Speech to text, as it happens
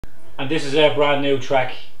And this is our brand new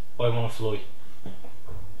track, I Wanna Fly,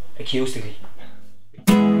 acoustically.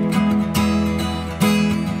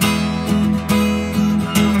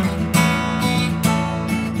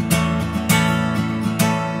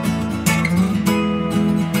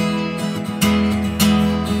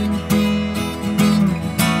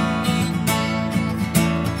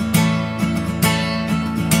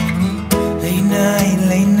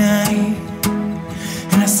 Late night,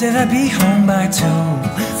 and I said I'd be home by 2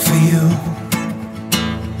 for you,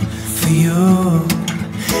 for you.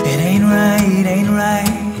 It ain't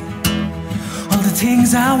right, all the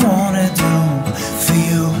things I wanna do for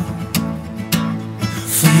you,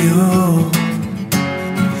 for you.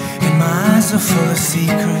 And my eyes are full of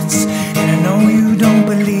secrets, and I know you don't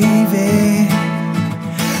believe it.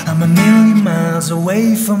 I'm a million miles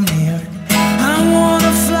away from here. I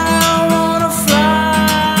wanna fly,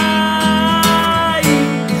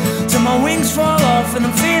 till my wings fall off and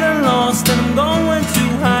I'm feeling lost and I'm going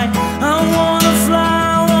too high. I wanna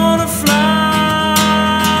fly,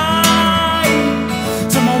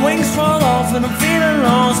 till my wings fall off and I'm feeling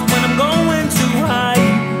lost when I'm going too high.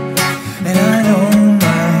 And I don't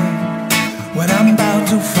mind what I'm about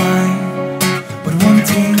to find, but one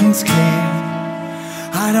thing's clear,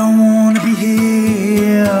 I don't wanna be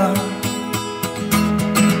here.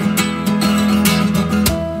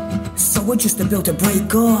 We're just about to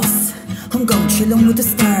break off. I'm going chillin' with the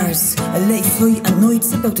stars. A late flight and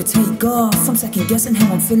night's about to take off. I'm second guessing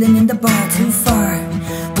how I'm feeling in the bar too far.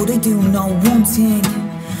 But I do know one thing,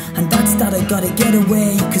 and that's that I gotta get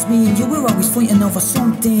away. Cause me and you were always fighting over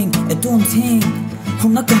something, a dumb thing.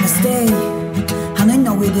 I'm not gonna stay, and I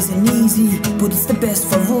know it isn't easy, but it's the best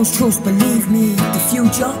for us, trust, believe me. The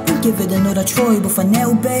future, we'll give it another try. But for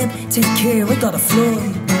now, babe, take care, I gotta fly.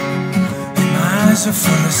 My eyes are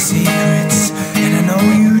full of secrets, and I know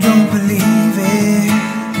you don't believe it.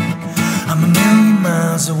 I'm a million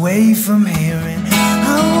miles away from here, and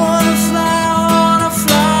I wanna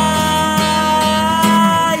fly,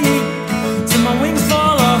 till my wings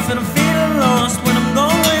fall off and I'm feeling lost when I'm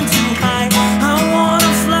going too high. I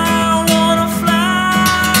wanna fly,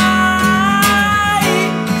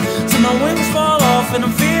 till my wings fall off and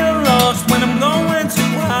I'm feeling lost when I'm going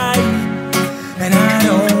too high. And I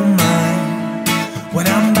don't what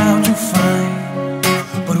I'm about to find,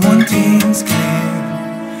 but one thing's clear,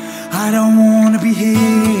 I don't wanna be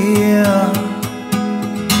here.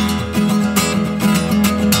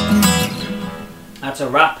 That's a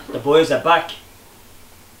wrap. The boys are back.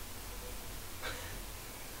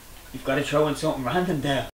 You've got to throw in something random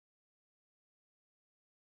there.